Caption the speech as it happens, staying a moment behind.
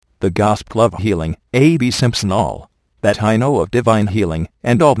The Gospel of Healing, A.B. Simpson. All that I know of divine healing,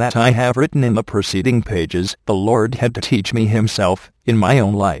 and all that I have written in the preceding pages, the Lord had to teach me himself, in my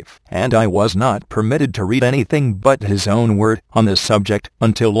own life, and I was not permitted to read anything but his own word on this subject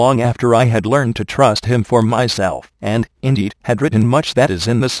until long after I had learned to trust him for myself, and, indeed, had written much that is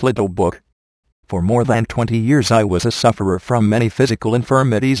in this little book. For more than 20 years I was a sufferer from many physical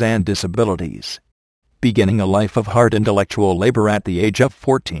infirmities and disabilities. Beginning a life of hard intellectual labor at the age of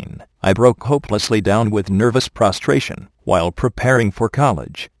 14, I broke hopelessly down with nervous prostration while preparing for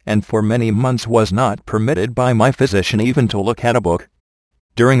college, and for many months was not permitted by my physician even to look at a book.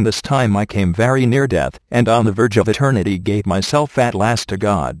 During this time I came very near death, and on the verge of eternity gave myself at last to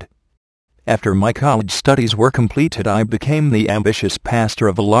God. After my college studies were completed, I became the ambitious pastor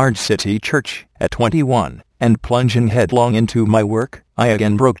of a large city church at 21, and plunging headlong into my work, I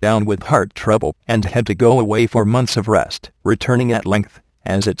again broke down with heart trouble and had to go away for months of rest, returning at length,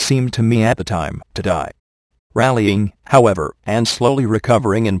 as it seemed to me at the time, to die. Rallying, however, and slowly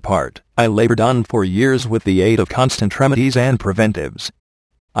recovering in part, I labored on for years with the aid of constant remedies and preventives.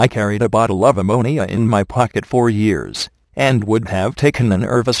 I carried a bottle of ammonia in my pocket for years, and would have taken a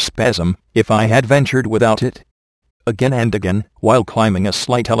nervous spasm if I had ventured without it. Again and again, while climbing a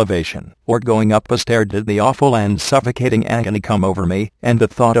slight elevation, or going up a stair, did the awful and suffocating agony come over me, and the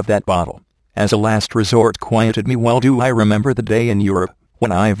thought of that bottle, as a last resort, quieted me. Well do I remember the day in Europe,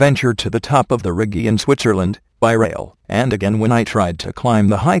 when I ventured to the top of the Rigi in Switzerland, by rail, and again when I tried to climb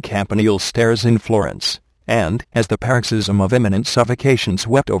the high Campanile stairs in Florence, and, as the paroxysm of imminent suffocation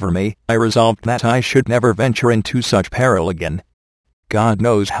swept over me, I resolved that I should never venture into such peril again. God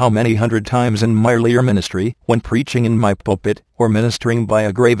knows how many hundred times in my earlier ministry, when preaching in my pulpit, or ministering by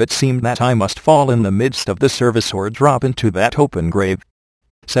a grave, it seemed that I must fall in the midst of the service or drop into that open grave.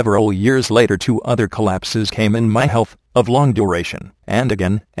 Several years later 2 other collapses came in my health, of long duration, and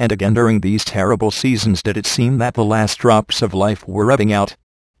again during these terrible seasons did it seem that the last drops of life were ebbing out.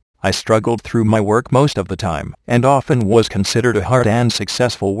 I struggled through my work most of the time, and often was considered a hard and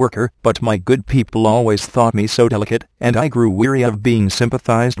successful worker, but my good people always thought me so delicate, and I grew weary of being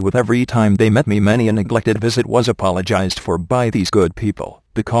sympathized with every time they met me. Many a neglected visit was apologized for by these good people,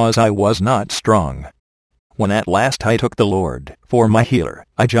 because I was not strong. When at last I took the Lord for my healer,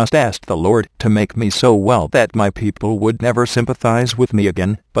 I just asked the Lord to make me so well that my people would never sympathize with me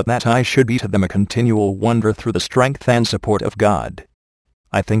again, but that I should be to them a continual wonder through the strength and support of God.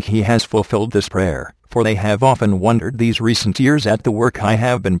 I think he has fulfilled this prayer, for they have often wondered these recent years at the work I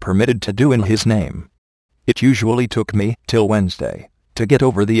have been permitted to do in his name. It usually took me till Wednesday to get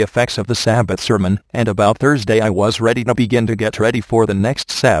over the effects of the Sabbath sermon, and about Thursday I was ready to begin to get ready for the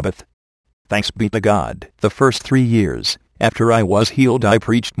next Sabbath. Thanks be to God, the first 3 years after I was healed I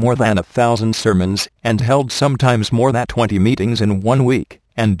preached more than 1,000 sermons, and held sometimes more than 20 meetings in 1 week,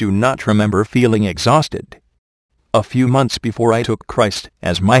 and do not remember feeling exhausted. A few months before I took Christ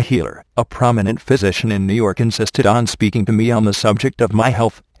as my healer, a prominent physician in New York insisted on speaking to me on the subject of my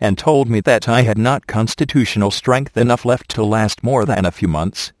health, and told me that I had not constitutional strength enough left to last more than a few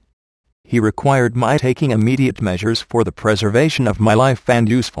months. He required my taking immediate measures for the preservation of my life and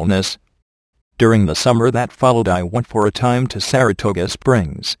usefulness. During the summer that followed I went for a time to Saratoga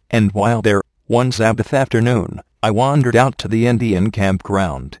Springs, and while there, one Sabbath afternoon, I wandered out to the Indian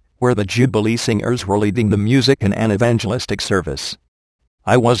campground, where the Jubilee singers were leading the music in an evangelistic service.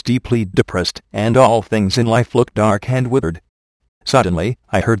 I was deeply depressed, and all things in life looked dark and withered. Suddenly,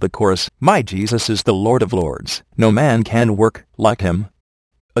 I heard the chorus, "My Jesus is the Lord of Lords, no man can work like him."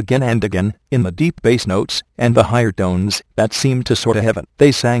 Again and again, in the deep bass notes and the higher tones that seemed to soar to heaven,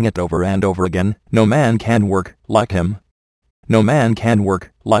 they sang it over and over again, "No man can work like him. No man can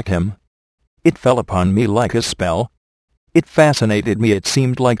work like him." It fell upon me like a spell. It fascinated me. It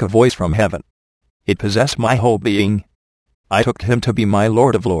seemed like a voice from heaven. It possessed my whole being. I took him to be my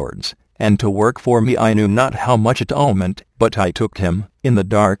Lord of Lords, and to work for me. I knew not how much it all meant, but I took him, in the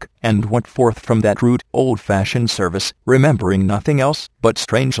dark, and went forth from that rude, old-fashioned service, remembering nothing else, but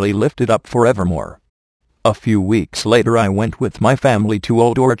strangely lifted up forevermore. A few weeks later I went with my family to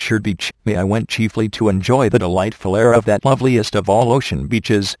Old Orchard Beach. I went chiefly to enjoy the delightful air of that loveliest of all ocean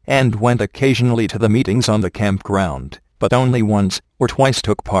beaches, and went occasionally to the meetings on the campground, but only once or twice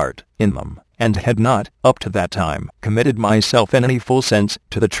took part in them, and had not, up to that time, committed myself in any full sense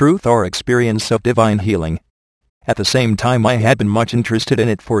to the truth or experience of divine healing. At the same time I had been much interested in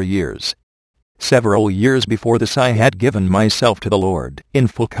it for years. Several years before this I had given myself to the Lord in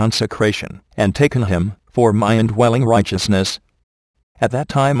full consecration, and taken him for my indwelling righteousness. At that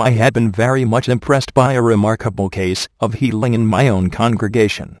time I had been very much impressed by a remarkable case of healing in my own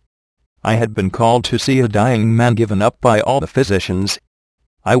congregation. I had been called to see a dying man given up by all the physicians.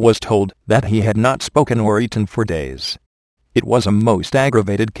 I was told that he had not spoken or eaten for days. It was a most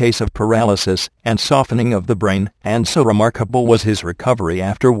aggravated case of paralysis and softening of the brain, and so remarkable was his recovery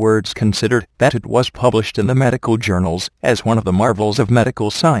afterwards considered that it was published in the medical journals as one of the marvels of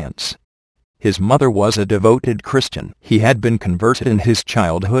medical science. His mother was a devoted Christian. He had been converted in his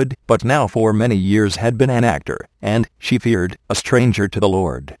childhood, but now for many years had been an actor, and, she feared, a stranger to the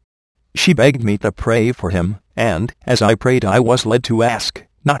Lord. She begged me to pray for him, and, as I prayed, I was led to ask,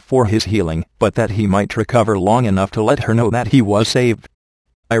 not for his healing, but that he might recover long enough to let her know that he was saved.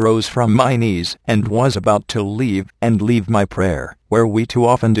 I rose from my knees and was about to leave my prayer, where we too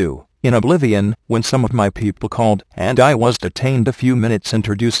often do, in oblivion, when some of my people called, and I was detained a few minutes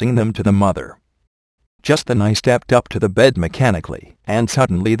introducing them to the mother. Just then I stepped up to the bed mechanically, and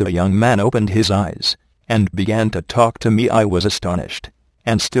suddenly the young man opened his eyes and began to talk to me. I was astonished,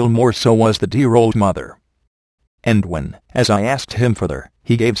 and still more so was the dear old mother. And when, as I asked him further,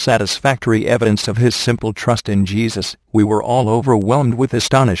 he gave satisfactory evidence of his simple trust in Jesus, we were all overwhelmed with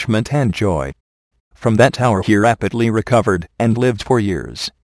astonishment and joy. From that hour he rapidly recovered and lived for years.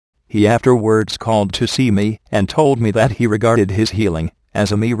 He afterwards called to see me and told me that he regarded his healing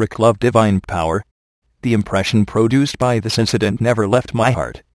as a miracle of divine power. The impression produced by this incident never left my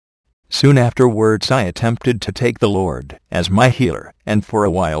heart. Soon afterwards I attempted to take the Lord as my healer, and for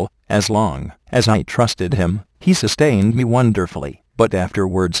a while, as long as I trusted him, he sustained me wonderfully. But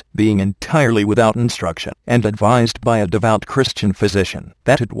afterwards, being entirely without instruction, and advised by a devout Christian physician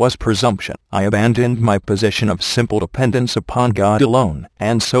that it was presumption, I abandoned my position of simple dependence upon God alone,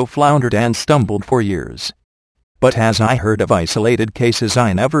 and so floundered and stumbled for years. But as I heard of isolated cases,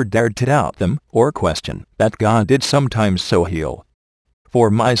 I never dared to doubt them, or question that God did sometimes so heal. For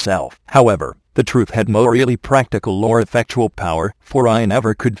myself, however, the truth had no really practical or effectual power, for I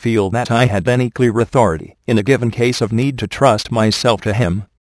never could feel that I had any clear authority, in a given case of need, to trust myself to him.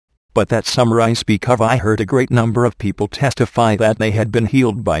 But that summer I speak of, I heard a great number of people testify that they had been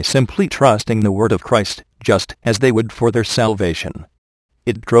healed by simply trusting the word of Christ, just as they would for their salvation.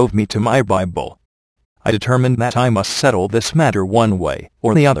 It drove me to my Bible. I determined that I must settle this matter one way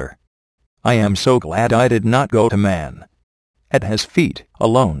or the other. I am so glad I did not go to man. At his feet,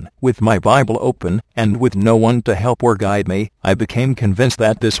 alone, with my Bible open, and with no one to help or guide me, I became convinced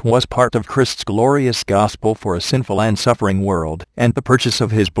that this was part of Christ's glorious gospel for a sinful and suffering world, and the purchase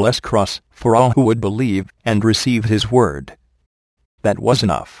of his blessed cross for all who would believe and receive his word. That was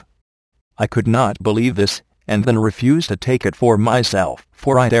enough. I could not believe this, and then refuse to take it for myself,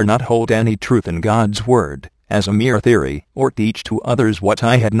 for I dare not hold any truth in God's word as a mere theory, or teach to others what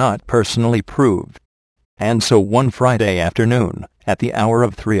I had not personally proved. And so one Friday afternoon, at the hour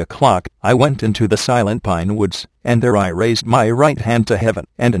of 3 o'clock, I went into the silent pine woods, and there I raised my right hand to heaven,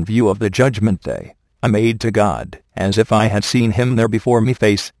 and in view of the judgment day, I made to God, as if I had seen him there before me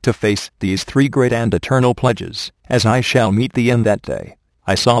face to face, these 3 great and eternal pledges: as I shall meet thee in that day,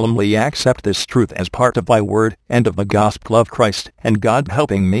 I solemnly accept this truth as part of thy word and of the gospel of Christ, and God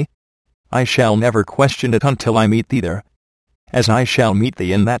helping me, I shall never question it until I meet thee there. As I shall meet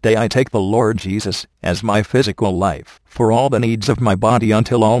thee in that day, I take the Lord Jesus as my physical life for all the needs of my body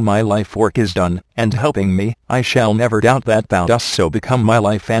until all my life work is done, and helping me, I shall never doubt that thou dost so become my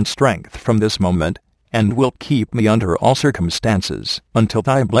life and strength from this moment, and wilt keep me under all circumstances until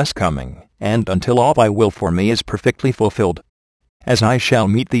thy blessed coming, and until all thy will for me is perfectly fulfilled. As I shall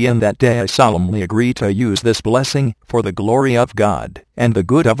meet thee in that day, I solemnly agree to use this blessing for the glory of God and the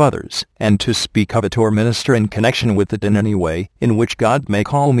good of others, and to speak of it or minister in connection with it in any way in which God may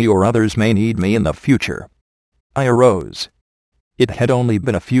call me or others may need me in the future. I arose. It had only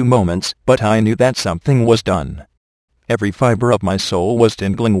been a few moments, but I knew that something was done. Every fiber of my soul was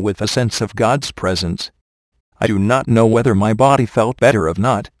tingling with a sense of God's presence. I do not know whether my body felt better or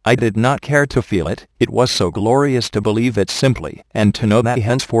not. I did not care to feel it. It was so glorious to believe it simply, and to know that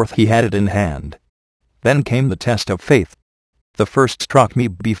henceforth he had it in hand. Then came the test of faith. The first struck me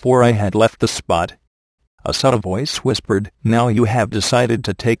before I had left the spot. A subtle voice whispered, "Now you have decided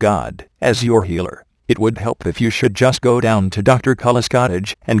to take God as your healer. It would help if you should just go down to Dr. Cullis'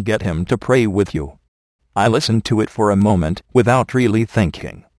 cottage and get him to pray with you." I listened to it for a moment without really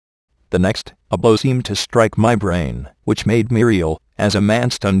thinking. The next, a blow seemed to strike my brain, which made me reel, as a man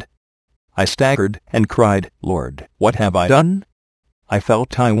stunned. I staggered and cried, "Lord, what have I done?" I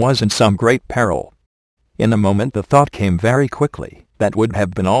felt I was in some great peril. In a moment the thought came very quickly, "That would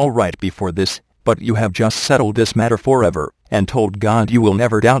have been all right before this, but you have just settled this matter forever, and told God you will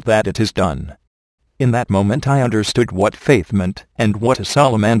never doubt that it is done." In that moment I understood what faith meant, and what a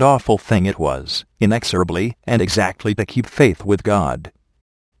solemn and awful thing it was, inexorably and exactly to keep faith with God.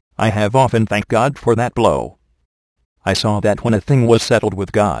 I have often thanked God for that blow. I saw that when a thing was settled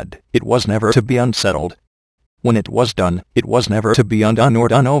with God, it was never to be unsettled. When it was done, it was never to be undone or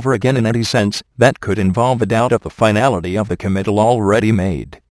done over again in any sense that could involve a doubt of the finality of the committal already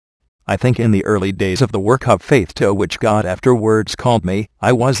made. I think in the early days of the work of faith to which God afterwards called me,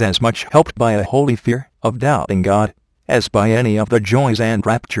 I was as much helped by a holy fear of doubting God as by any of the joys and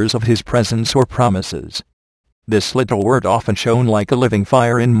raptures of His presence or promises. This little word often shone like a living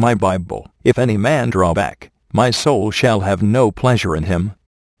fire in my Bible: "If any man draw back, my soul shall have no pleasure in him."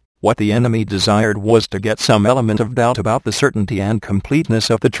 What the enemy desired was to get some element of doubt about the certainty and completeness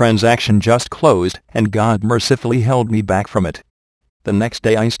of the transaction just closed, and God mercifully held me back from it. The next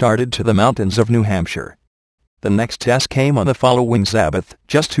day I started to the mountains of New Hampshire. The next test came on the following Sabbath,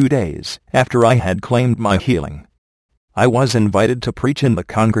 just 2 days after I had claimed my healing. I was invited to preach in the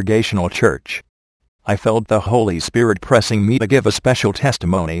Congregational Church. I felt the Holy Spirit pressing me to give a special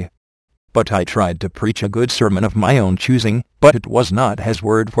testimony. But I tried to preach a good sermon of my own choosing, but it was not His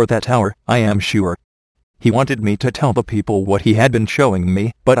word for that hour, I am sure. He wanted me to tell the people what He had been showing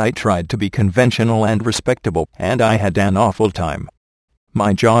me, but I tried to be conventional and respectable, and I had an awful time.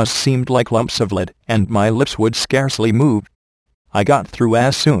 My jaws seemed like lumps of lead, and my lips would scarcely move. I got through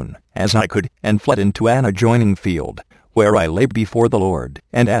as soon as I could, and fled into an adjoining field, where I lay before the Lord,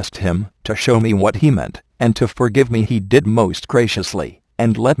 and asked Him to show me what He meant, and to forgive me. He did most graciously,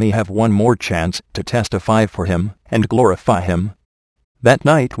 and let me have one more chance to testify for Him and glorify Him. That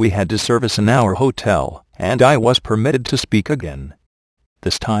night we had a service in our hotel, and I was permitted to speak again.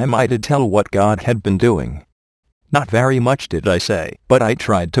 This time I did tell what God had been doing. Not very much did I say, but I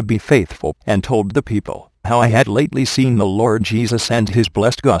tried to be faithful, and told the people how I had lately seen the Lord Jesus and His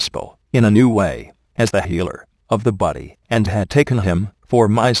blessed gospel in a new way, as the healer of the body, and had taken Him for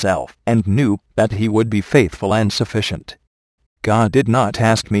myself, and knew that He would be faithful and sufficient. God did not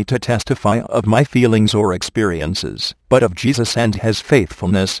ask me to testify of my feelings or experiences, but of Jesus and His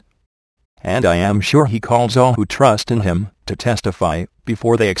faithfulness. And I am sure He calls all who trust in Him to testify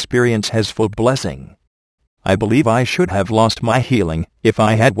before they experience His full blessing. I believe I should have lost my healing if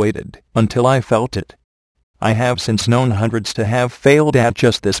I had waited until I felt it. I have since known hundreds to have failed at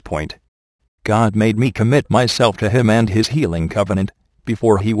just this point. God made me commit myself to Him and His healing covenant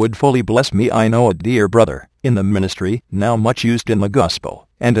before He would fully bless me. I know a dear brother in the ministry, now much used in the gospel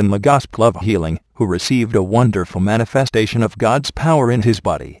and in the gospel of healing, who received a wonderful manifestation of God's power in his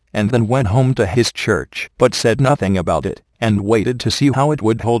body, and then went home to his church, but said nothing about it, and waited to see how it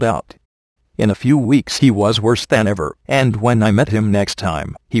would hold out. In a few weeks he was worse than ever, and when I met him next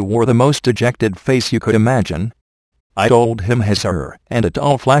time, he wore the most dejected face you could imagine. I told him his error, and it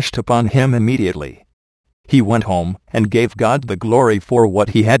all flashed upon him immediately. He went home, and gave God the glory for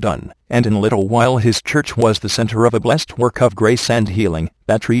what he had done, and in a little while his church was the center of a blessed work of grace and healing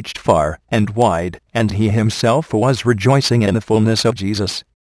that reached far and wide, and he himself was rejoicing in the fullness of Jesus.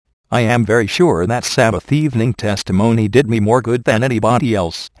 I am very sure that Sabbath evening testimony did me more good than anybody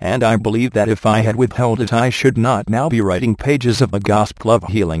else, and I believe that if I had withheld it I should not now be writing pages of the gospel of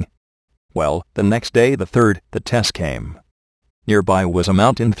healing. Well, the next day, the test came. Nearby was a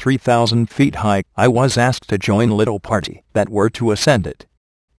mountain 3,000 feet high. I was asked to join a little party that were to ascend it.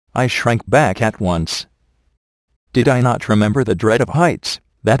 I shrank back at once. Did I not remember the dread of heights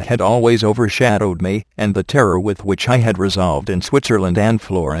that had always overshadowed me, and the terror with which I had resolved in Switzerland and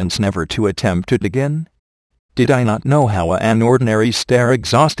Florence never to attempt it again? Did I not know how an ordinary stair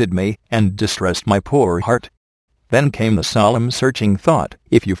exhausted me and distressed my poor heart? Then came the solemn searching thought,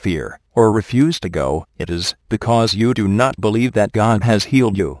 if you fear or refuse to go, it is because you do not believe that God has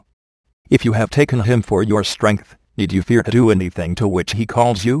healed you. If you have taken him for your strength, need you fear to do anything to which he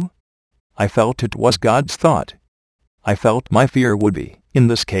calls you? I felt it was God's thought. I felt my fear would be, in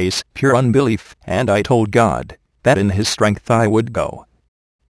this case, pure unbelief, and I told God that in his strength I would go.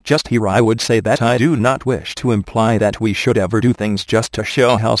 Just here I would say that I do not wish to imply that we should ever do things just to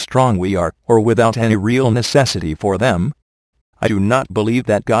show how strong we are, or without any real necessity for them. I do not believe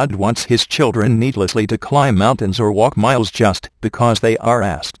that God wants his children needlessly to climb mountains or walk miles just because they are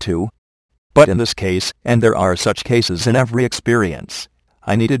asked to. But in this case, and there are such cases in every experience,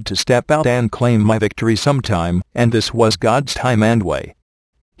 I needed to step out and claim my victory sometime, and this was God's time and way.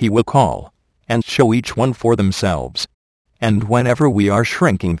 He will call and show each one for themselves. And whenever we are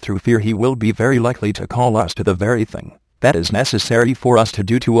shrinking through fear, he will be very likely to call us to the very thing that is necessary for us to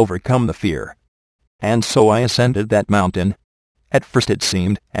do to overcome the fear. And so I ascended that mountain. At first it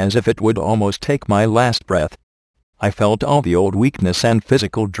seemed as if it would almost take my last breath. I felt all the old weakness and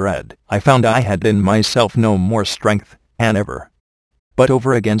physical dread. I found I had in myself no more strength than ever. But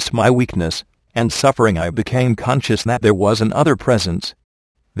over against my weakness and suffering I became conscious that there was another presence.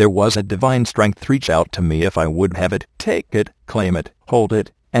 There was a divine strength reach out to me if I would have it, take it, claim it, hold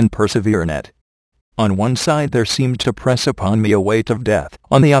it, and persevere in it. On one side there seemed to press upon me a weight of death,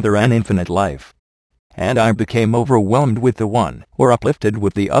 on the other an infinite life. And I became overwhelmed with the one, or uplifted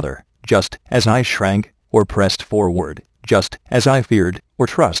with the other, just as I shrank, or pressed forward, just as I feared, or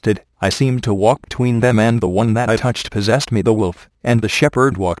trusted. I seemed to walk between them, and the one that I touched possessed me. The wolf and the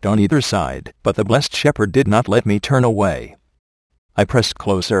shepherd walked on either side, but the blessed shepherd did not let me turn away. I pressed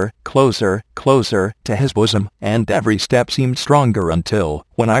closer, closer, closer to his bosom, and every step seemed stronger until,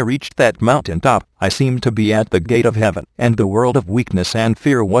 when I reached that mountain top, I seemed to be at the gate of heaven, and the world of weakness and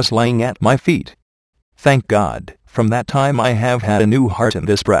fear was lying at my feet. Thank God, from that time I have had a new heart in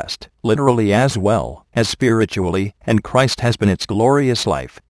this breast, literally as well as spiritually, and Christ has been its glorious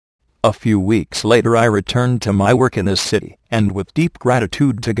life. A few weeks later I returned to my work in this city, and with deep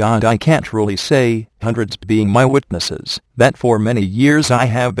gratitude to God I can't really say, hundreds being my witnesses, that for many years I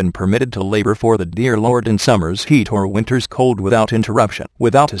have been permitted to labor for the dear Lord in summer's heat or winter's cold without interruption,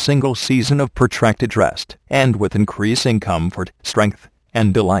 without a single season of protracted rest, and with increasing comfort, strength,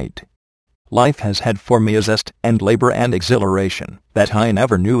 and delight. Life has had for me a zest and labor and exhilaration that I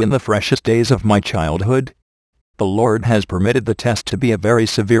never knew in the freshest days of my childhood. The Lord has permitted the test to be a very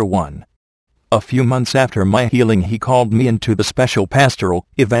severe one. A few months after my healing He called me into the special pastoral,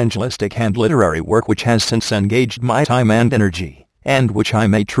 evangelistic and literary work which has since engaged my time and energy, and which I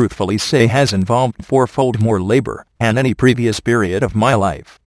may truthfully say has involved fourfold more labor than any previous period of my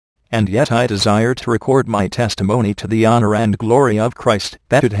life. And yet I desire to record my testimony to the honor and glory of Christ,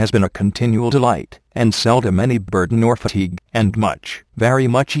 that it has been a continual delight, and seldom any burden or fatigue, and much, very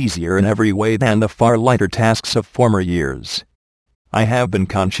much easier in every way than the far lighter tasks of former years. I have been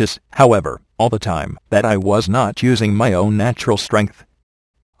conscious, however, all the time, that I was not using my own natural strength.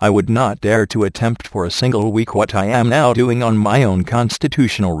 I would not dare to attempt for a single week what I am now doing on my own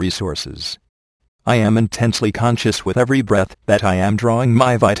constitutional resources. I am intensely conscious with every breath that I am drawing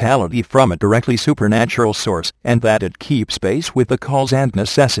my vitality from a directly supernatural source, and that it keeps pace with the calls and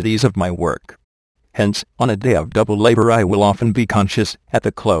necessities of my work. Hence, on a day of double labor I will often be conscious, at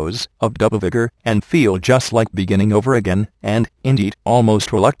the close, of double vigor, and feel just like beginning over again, and, indeed,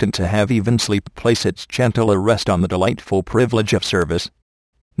 almost reluctant to have even sleep place its gentle arrest on the delightful privilege of service.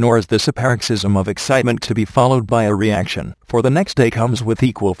 Nor is this a paroxysm of excitement to be followed by a reaction, for the next day comes with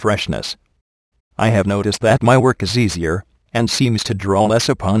equal freshness. I have noticed that my work is easier, and seems to draw less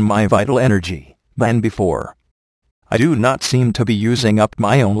upon my vital energy, than before. I do not seem to be using up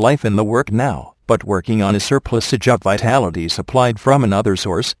my own life in the work now, but working on a surplusage of vitality supplied from another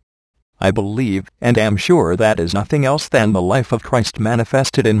source. I believe, and am sure that is nothing else than the life of Christ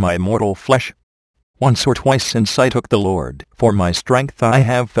manifested in my mortal flesh. Once or twice since I took the Lord for my strength I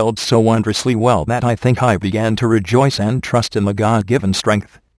have felt so wondrously well that I think I began to rejoice and trust in the God-given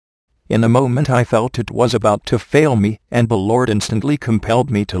strength. In a moment I felt it was about to fail me, and the Lord instantly compelled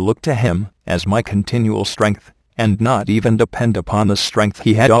me to look to Him as my continual strength, and not even depend upon the strength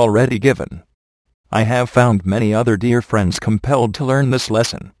He had already given. I have found many other dear friends compelled to learn this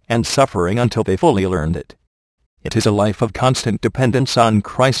lesson, and suffering until they fully learned it. It is a life of constant dependence on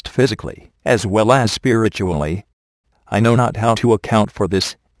Christ physically, as well as spiritually. I know not how to account for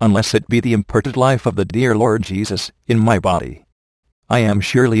this, unless it be the imparted life of the dear Lord Jesus in my body. I am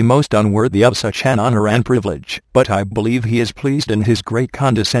surely most unworthy of such an honor and privilege, but I believe He is pleased in His great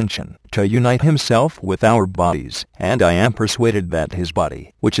condescension to unite Himself with our bodies, and I am persuaded that His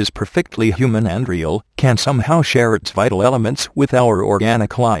body, which is perfectly human and real, can somehow share its vital elements with our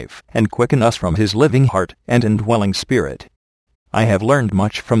organic life, and quicken us from His living heart and indwelling spirit. I have learned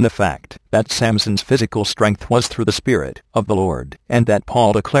much from the fact that Samson's physical strength was through the Spirit of the Lord, and that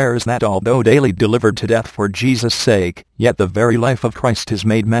Paul declares that although daily delivered to death for Jesus' sake, yet the very life of Christ is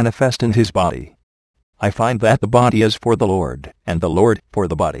made manifest in his body. I find that the body is for the Lord, and the Lord for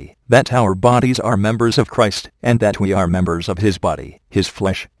the body, that our bodies are members of Christ, and that we are members of His body, His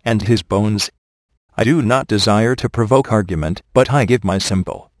flesh, and His bones. I do not desire to provoke argument, but I give my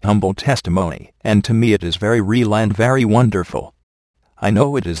simple, humble testimony, and to me it is very real and very wonderful. I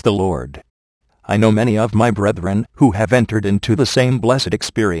know it is the Lord. I know many of my brethren who have entered into the same blessed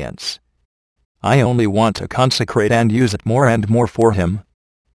experience. I only want to consecrate and use it more and more for Him.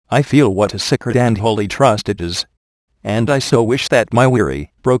 I feel what a sacred and holy trust it is. And I so wish that my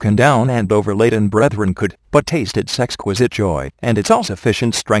weary, broken down and overladen brethren could but taste its exquisite joy and its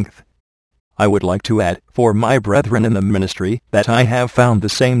all-sufficient strength. I would like to add, for my brethren in the ministry, that I have found the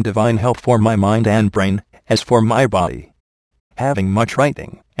same divine help for my mind and brain as for my body. Having much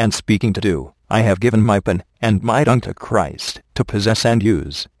writing and speaking to do, I have given my pen and my tongue to Christ to possess and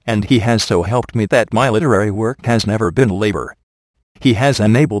use, and He has so helped me that my literary work has never been labor. He has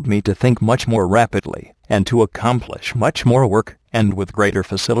enabled me to think much more rapidly, and to accomplish much more work, and with greater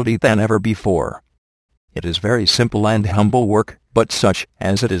facility than ever before. It is very simple and humble work, but such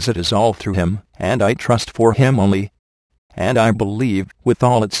as it is all through him, and I trust for him only. And I believe, with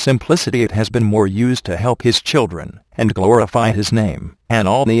all its simplicity, it has been more used to help his children, and glorify his name, and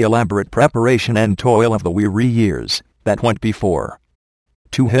all the elaborate preparation and toil of the weary years that went before.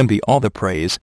 To him be all the praise,